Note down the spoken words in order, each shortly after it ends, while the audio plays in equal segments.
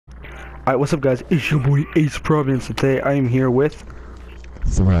Alright, what's up guys? It's your boy Ace Providence. Today I am here with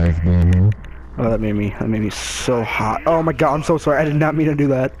Thrive, man. Oh, that made me so hot. Oh my god, I'm so sorry. I did not mean to do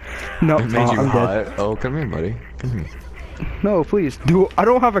that. No, It made you I'm hot. dead. Oh, come here, buddy. Come here. No, please. Dude, I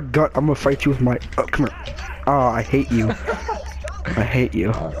don't have a gun. I'm gonna fight you with my come here. Oh, I hate you. I hate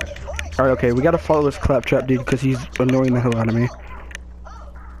you. Alright, okay, we gotta follow this claptrap dude because he's annoying the hell out of me.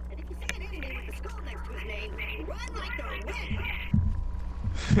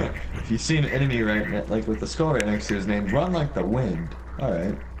 If you see an enemy like with the skull right next to his name, run like the wind.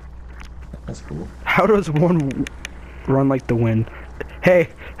 Alright. That's cool. How does one run like the wind? Hey,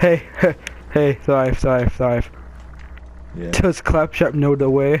 Thrive. Yeah. Does claptrap know the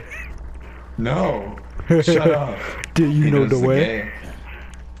way? No. Shut up. Do you He know knows the way?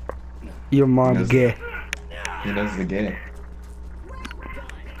 Gay. Your mom knows gay. He knows the game.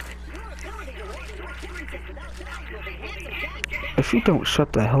 If you don't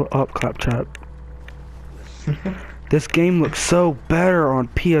shut the hell up, claptrap. This game looks so better on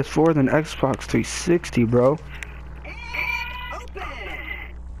PS4 than Xbox 360, bro.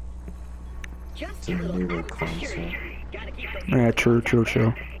 It's a newer console. Yeah, true.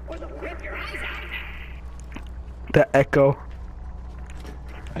 The echo.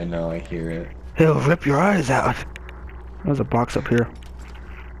 I know, I hear it. He'll rip your eyes out. There's a box up here.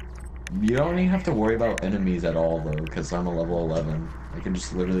 You don't even have to worry about enemies at all, though, because I'm a level 11. I can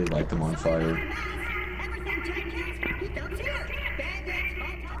just literally light them on fire.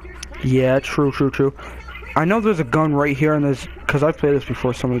 Yeah, true. I know there's a gun right here, and there's because I've played this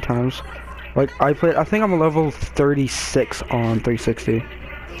before so many times. Like I think I'm a level 36 on 360.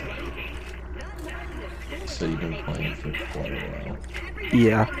 So you've been playing for quite a while.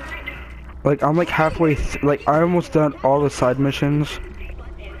 Yeah. Like I'm like halfway. Like I almost done all the side missions.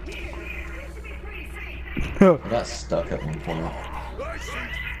 I got stuck at one point.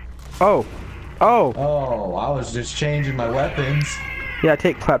 Oh. Oh, I was just changing my weapons. Yeah,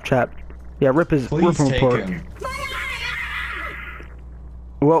 take claptrap. Yeah, rip him Take apart. him.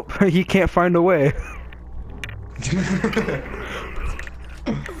 Well, he can't find a way.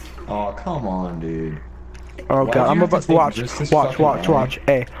 Oh, come on, dude. Oh Why'd god, you I'm have to about take watch. just this fucking long?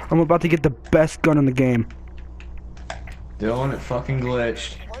 Hey, I'm about to get the best gun in the game. Dylan, it fucking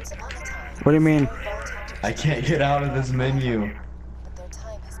glitched. What do you mean? I can't get out of this menu.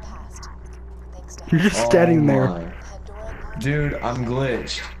 You're just standing there. My. Dude, I'm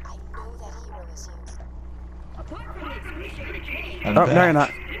glitched. I'm Oh, back. no you're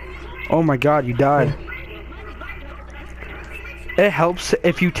not. Oh my god, you died. It helps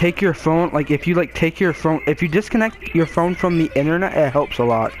if you take your phone, like if you take your phone, if you disconnect your phone from the internet, it helps a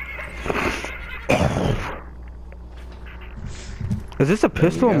lot. Is this a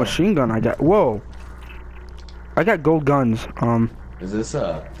pistol or machine gun I got? Whoa. I got gold guns. Is this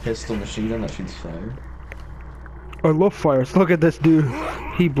a pistol machine gun that shoots fire? I love fires. Look at this dude.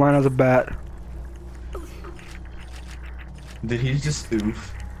 He blind as a bat. Did he just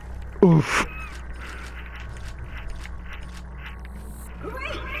oof? Oof.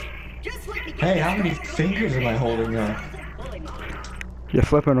 Hey, how many fingers am I holding up? You're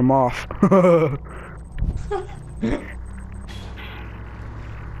flipping them off.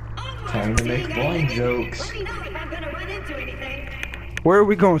 Time to make blind jokes. Where are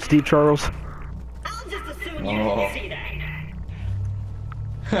we going, Steve Charles? Oh.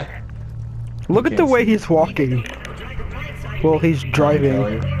 Look at the way he's walking. Well, he's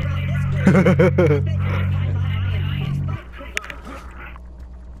driving.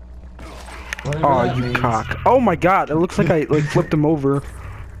 Oh, you cock. Oh my god, it looks like I flipped him over.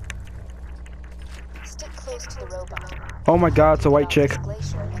 Oh my god, it's a white chick.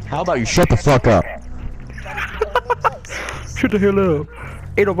 How about you shut the fuck up? Shut the hell up.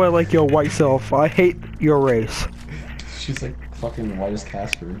 Ain't nobody like your white self. I hate your race. She's like fucking white as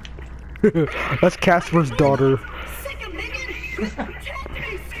Casper. That's Casper's daughter.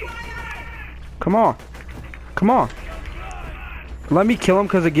 Come on. Let me kill him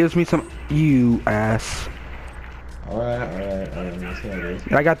because it gives me some... You ass. Alright. Let's go,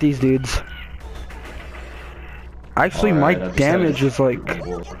 dude. I got these dudes. Actually, my damage is like...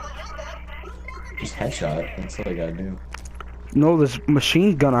 Just headshot. That's what I gotta do. No, this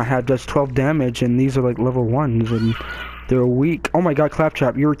machine gun I have does 12 damage, and these are like level 1s, and they're weak. Oh my god,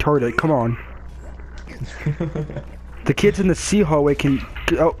 claptrap, you're retarded. Come on. The kids in the sea hallway can...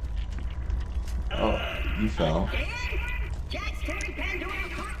 Oh. Oh, you fell.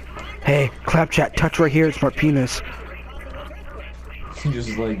 Hey, claptrap, touch right here. It's my penis. He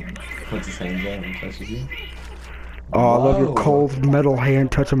just like puts his hand down and touches you. Oh, I love your cold metal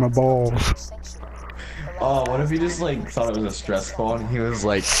hand touching my balls. Oh, what if he just like thought it was a stress ball and he was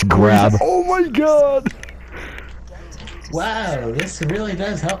like, Grab. Oh my god. wow, this really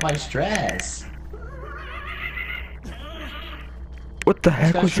does help my stress. What the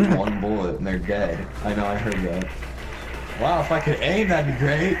heck was Especially that? one bullet and they're dead. I know, I heard that. Wow, if I could aim, that'd be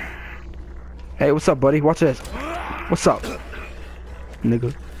great. Hey, what's up, buddy? Watch this. What's up,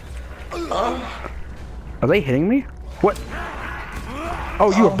 nigga? Are they hitting me? What?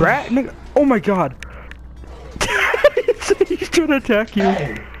 Oh, you a brat, nigga? Oh my god. He's trying to attack you.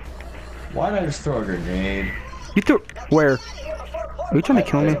 Hey, why did I just throw a grenade? You threw where? Are you trying to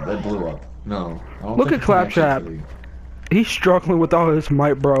kill me? That blew up. No. I don't Look think at I can actually Claptrap. kill you. He's struggling with all his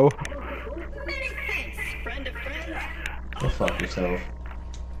might, bro. Go fuck yourself.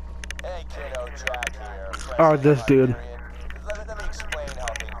 Hey kiddo, Jack here. Oh, this dude. Let me explain how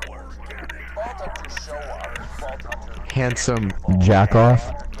things work. Vault hunters show up. Vault hunters Handsome jack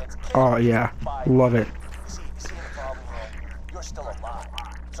off. Oh yeah, love it. see the problem here. You're still alive.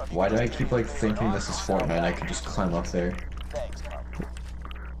 So if you Why do I keep like thinking this is Fortnite? I could just climb up there. thanks, Pop.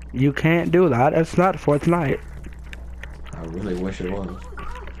 You can't do that. It's not Fortnite. I really wish it was.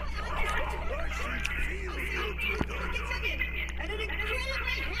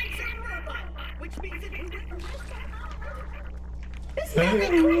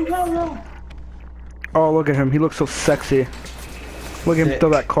 Oh, look at him. He looks so sexy. Look at him throw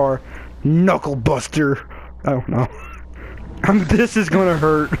that car. Knuckle buster. Oh no. This is gonna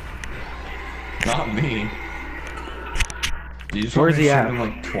hurt. Not me. You just Where's want me he to at? shoot him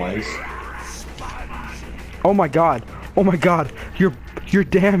like twice. Oh my god. Oh my god. You're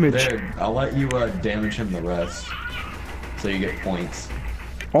damaged. There, I'll let you damage him the rest. So you get points.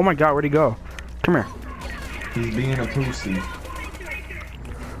 Oh my god, where'd he go? Come here. He's being a pussy.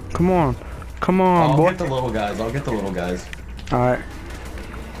 Come on. Come on, I'll boy. get the little guys. I'll get the little guys. Alright.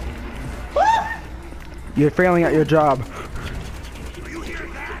 You're failing at your job.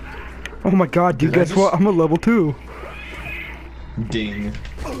 Oh my god, dude, Did I guess what? just- I'm a level 2. Ding.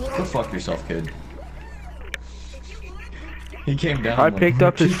 Go fuck yourself, kid. He came down. I like, picked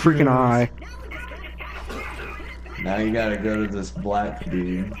up his freaking "Jesus." eye. Now you gotta go to this black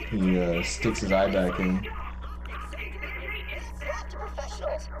dude. He sticks his eye back in.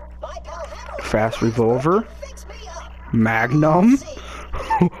 Fast revolver. Magnum.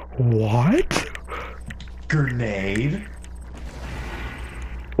 What? Grenade.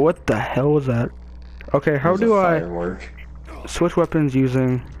 What the hell was that? Okay, how It was do a I firework. switch weapons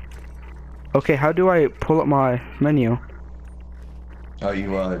using... Okay, how do I pull up my menu? Oh, you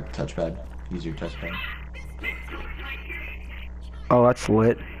touchpad. Use your touchpad. Oh, that's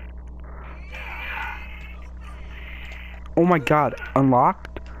lit. Oh my god,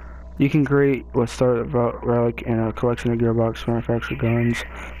 unlocked? You can create what start about relic and a collection of gearbox manufactured guns.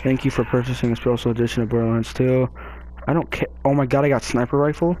 Thank you for purchasing a special edition of Borderlands 2. I don't care. Oh my god, I got sniper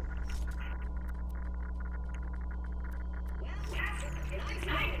rifle.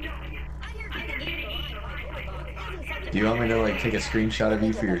 Do you want me to like take a screenshot of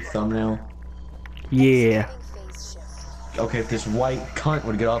you for your thumbnail? Yeah. Okay, if this white cunt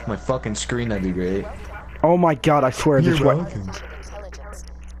would get off my fucking screen, that'd be great. Oh my god, I swear this way. Intelligence.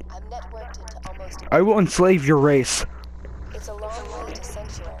 I'm networked into almost. I will enslave your race. It's a long way to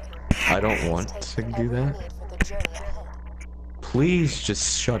sanctuary. I don't want to do that. Need for the journey ahead. Please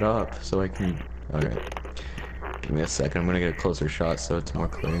just shut up so I can. Alright. Give me a second. I'm gonna get a closer shot so it's more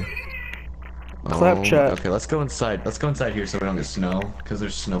clear. Claptrap. Okay, let's go inside. Let's go inside here so we don't get snow, because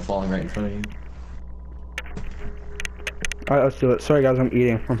there's snow falling right in front of you. Alright, let's do it. Sorry guys, I'm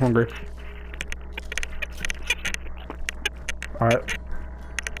eating. I'm hungry. Alright.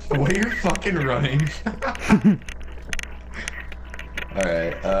 Why you're fucking running?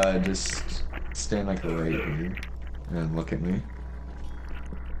 Alright, just stand like right here and look at me.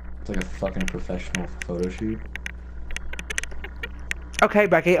 It's like a fucking professional photo shoot. Okay,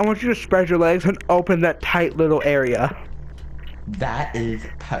 Becky, I want you to spread your legs and open that tight little area. That is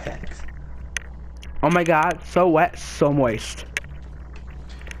perfect. Oh my god, so wet, so moist.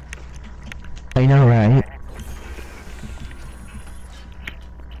 I know, right?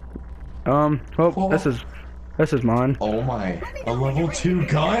 Oh, this is mine. Oh my, a level 2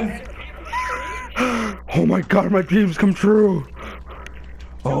 gun? Oh my god, my dreams come true.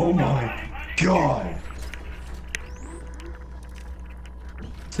 Oh my god.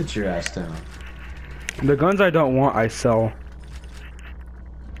 Sit your ass down. The guns I don't want, I sell.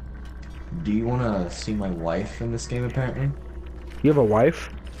 Do you wanna see my wife in this game apparently? You have a wife?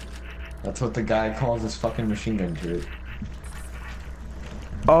 That's what the guy calls his fucking machine gun turret.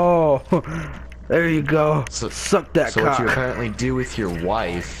 Oh, There you go. So- Suck that So cock. what you apparently do with your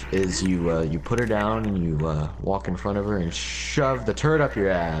wife is you put her down and you walk in front of her and shove the turd up your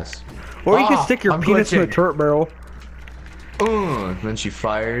ass. Or you can Ah, stick your I'm penis in the glitching. turret barrel. And then she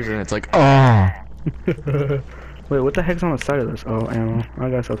fires and it's like, oh. Wait, what the heck's on the side of this? Oh, ammo. I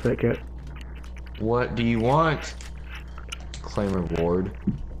guess I'll take it. What do you want? Claim reward.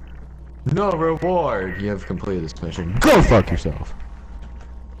 No reward. You have completed this mission. Go fuck yourself.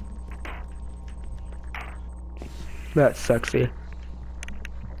 That's sexy.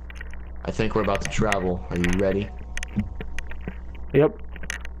 I think we're about to travel. Are you ready? Yep.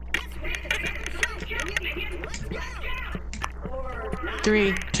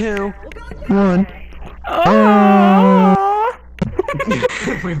 3, 2, 1.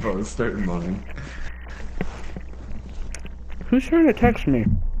 We both started moaning. Who's trying to text me?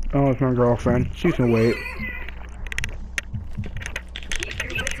 Oh, it's my girlfriend. She can wait. Keep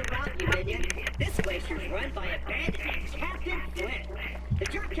your wits about you, minion. This glacier is run by a bandit named Captain Flint. The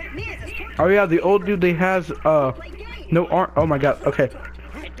jerk kept me as his torture. Oh yeah, the old dude they has no arm. Oh my god. Okay.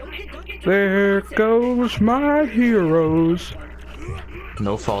 There goes my heroes.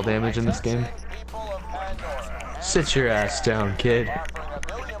 No fall damage in this game. People of Pandora, Sit your ass down, kid. offering $1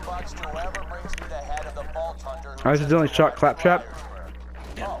 million to whoever brings me the head of the Vault Hunter who I accidentally shot Claptrap.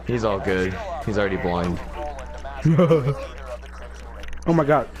 He's all good. He's already blind. Oh my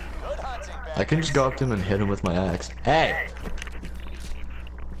god. I can just go up to him and hit him with my axe. Hey!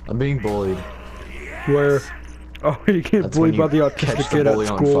 I'm being bullied. Where? Oh, you get That's when bullied by the you autistic catch the kid at bully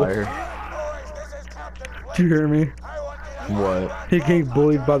on school. fire. Do you hear me? What? He getting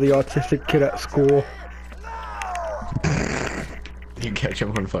bullied by the autistic kid at school. You catch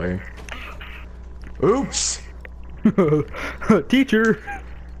him on fire. Oops! Teacher!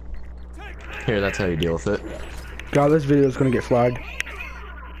 Here, that's how you deal with it. God, this video is gonna get flagged.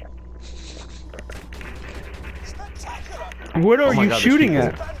 What are Oh my you God, there's shooting people.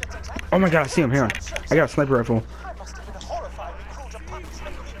 at? Oh my god, I see him. Here, I got a sniper rifle.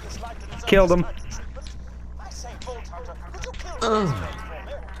 Killed him.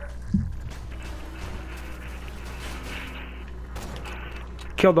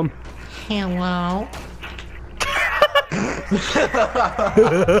 Killed him. Hello?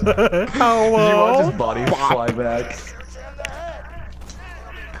 Hello? Did you watch his body fly back?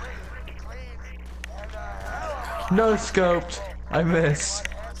 No scoped. I miss.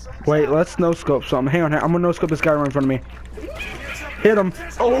 Wait, let's no scope something. Hang on, I'm gonna no scope this guy right in front of me. Hit him.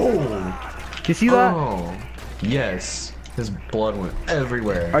 Oh! You see that? Oh! Yes. His blood went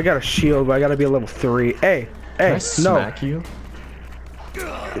everywhere. I got a shield, but I gotta be a level 3. Hey, Can I no. smack you?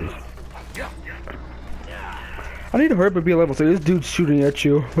 I need to hurry up and be a level 3. This dude's shooting at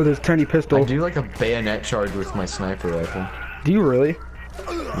you with his tiny pistol. I do like a bayonet charge with my sniper rifle. Do you really?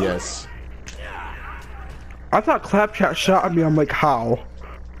 Yes. I thought Claptrap shot at me. I'm like, how?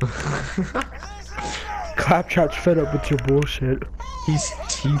 Claptrap's fed up with your bullshit. He's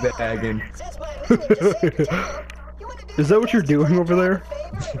teabagging. Is that what you're doing over there?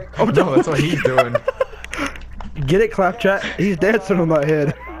 Oh no, that's what he's doing. Get it, Claptrap? He's dancing on that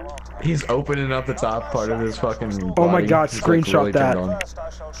head. He's opening up the top part of his fucking body. Oh my God, He's, screenshot really that. turned on.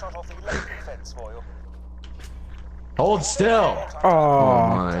 Hold still! Oh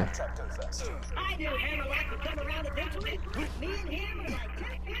Aww. my. I knew Hammerlock would come around eventually. Me and him are like 10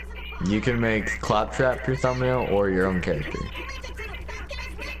 peas in a pod. You can make Claptrap your thumbnail or your own character.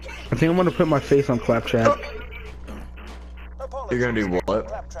 I think I'm gonna put my face on Claptrap. You're gonna do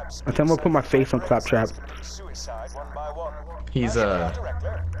what? I think I'm gonna put my face on Claptrap. He's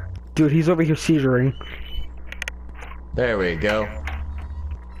Dude, he's over here seizuring. there we go.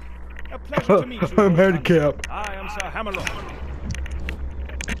 A pleasure to meet you. I'm Vault handicapped. Hunter. I am Sir Hammerlock.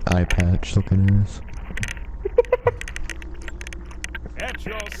 Eye patch looking ass. At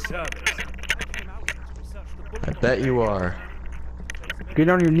your service. I bet you are. Get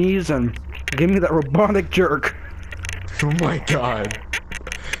on your knees and give me that robotic jerk. Oh my god.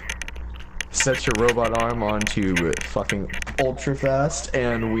 Set your robot arm onto fucking ultra fast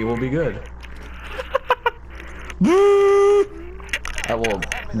and we will be good. I will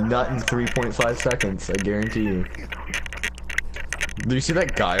nut in 3.5 seconds, I guarantee you. Do you see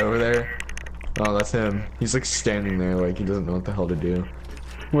that guy over there? Oh, that's him. He's like standing there like he doesn't know what the hell to do.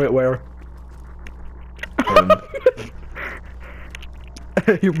 Wait, where? And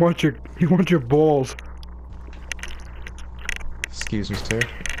you want your balls. excuse me, sir.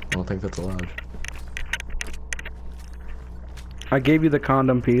 I don't think that's allowed. I gave you the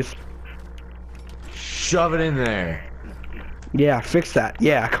condom piece. Shove it in there. Yeah, fix that.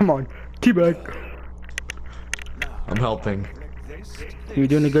 Yeah, come on. Teabag. I'm helping. You're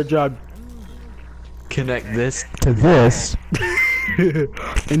doing a good job. connect this to this.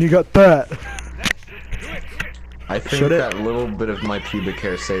 And you got that. I think that little bit of my pubic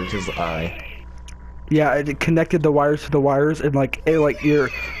hair saved his eye. Yeah, it connected the wires to the wires, and like your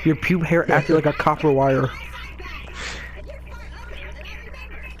pube hair acted like a copper wire.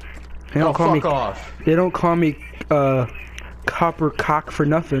 They don't call fuck me. off. They don't call me copper cock for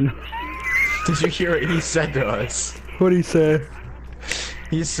nothing. Did you hear what he said to us? What do you say?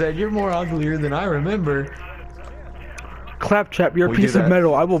 He said, "You're more uglier than I remember." Claptrap, you're a We piece do of that.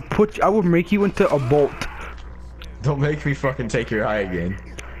 metal. I will make you into a bolt. Don't make me fucking take your eye again.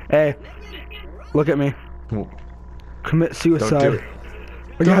 Hey, look at me. Commit suicide. Don't do it.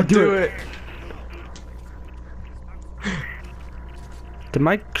 I gotta Don't do it. Did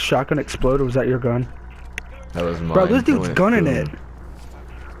my shotgun explode, or was that your gun? That was mine. Bro, this dude's went gunning boom. it.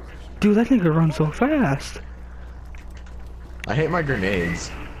 Dude, that nigga runs so fast. I hate my grenades.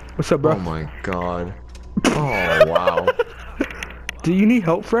 What's up, bro? Oh my god. Oh wow. Do you need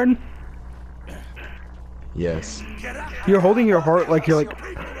help, friend? Yes. You're holding your heart like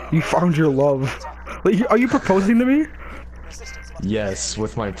you found your love. Like, are you proposing to me? Yes,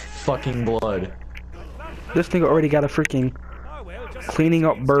 with my fucking blood. This nigga already got a freaking cleaning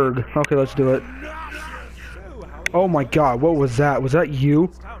up bird. Okay, let's do it. Oh my god, what was that? Was that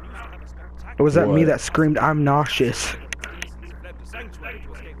you? Or was that me What? that screamed, I'm nauseous?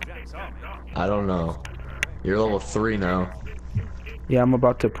 I don't know. You're level 3 now. Yeah, I'm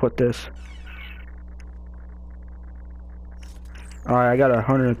about to put this. Alright, I got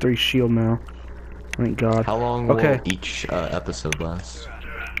 103 shield now. Thank god. How long Okay. will each episode last?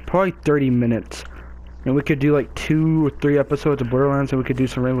 Probably 30 minutes. And we could do like 2 or 3 episodes of Borderlands, and we could do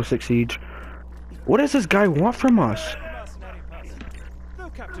some Rainbow Six Siege. What does this guy want from us? Though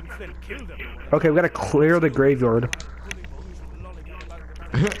Captain Flint killed him. Okay, we gotta clear the graveyard.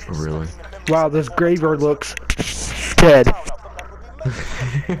 Really? Wow, this graveyard looks dead.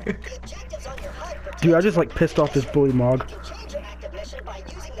 Dude, I just like pissed off this bully Mog.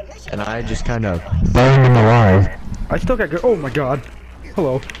 And I just kind of burned him alive. I still got oh my god.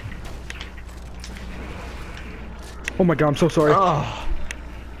 Hello. Oh my god, I'm so sorry. Oh.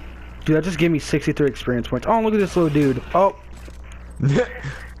 Dude, that just gave me 63 experience points. Oh, look at this little dude. Oh.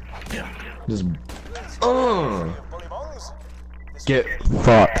 Just get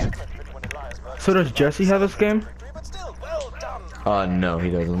fucked. So does Jesse have this game? No,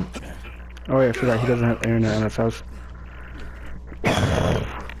 he doesn't. Oh yeah, I forgot he doesn't have internet in his house.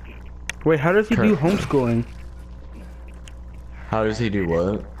 Wait, how does he do homeschooling? How does he do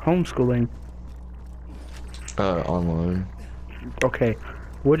what? Homeschooling. Online. Okay.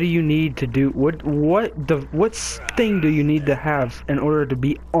 What do you need to do? What thing do you need to have in order to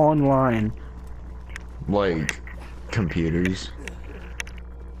be online? Like computers.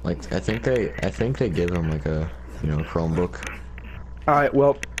 Like I think they give him like a Chromebook. Alright,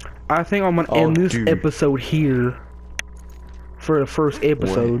 well, I think I'm gonna end this episode here. For the first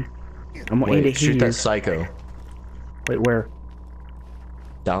episode. I'm gonna end it shoot here. that psycho Wait, where?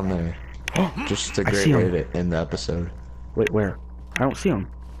 down there. Just a I great see way him. to end the episode. Wait, where? I don't see him.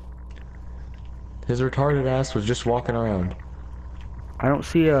 His retarded ass was just walking around. I don't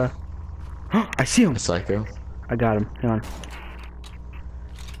see I see him. A psycho. I got him. Hang on.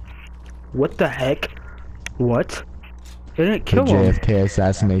 What the heck? What? It didn't kill him. JFK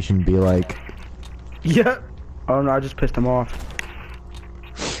assassination be like. Yeah. Oh no, I just pissed him off.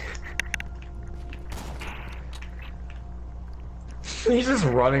 He's just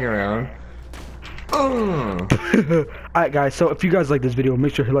running around. Alright guys, so if you guys like this video,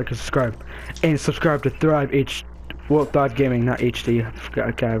 make sure to like and subscribe. And subscribe to Thrive Gaming, not HD.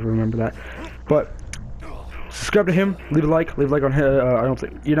 I can't remember that. But subscribe to him, leave a like on his, I don't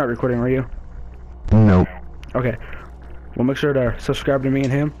think you're not recording, are you? Nope. Okay. Well, make sure to subscribe to me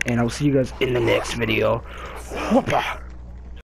and him, and I will see you guys in the next video. Whoopa!